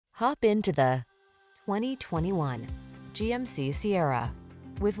Hop into the 2021 GMC Sierra.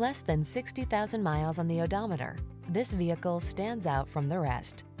 With less than 60,000 miles on the odometer, this vehicle stands out from the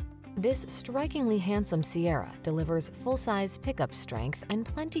rest. This strikingly handsome Sierra delivers full-size pickup strength and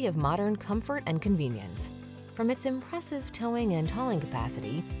plenty of modern comfort and convenience. From its impressive towing and hauling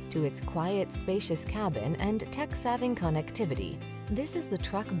capacity to its quiet, spacious cabin and tech-savvy connectivity, this is the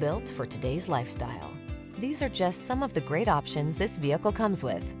truck built for today's lifestyle. These are just some of the great options this vehicle comes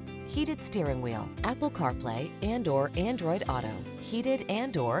with: heated steering wheel, Apple CarPlay and/or Android Auto, heated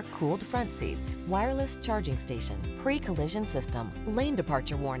and/or cooled front seats, wireless charging station, pre-collision system, lane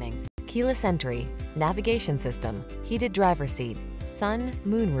departure warning, keyless entry, navigation system, heated driver's seat, sun,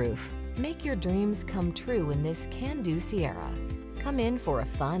 moonroof. Make your dreams come true in this can-do Sierra. Come in for a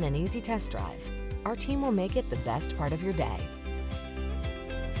fun and easy test drive. Our team will make it the best part of your day.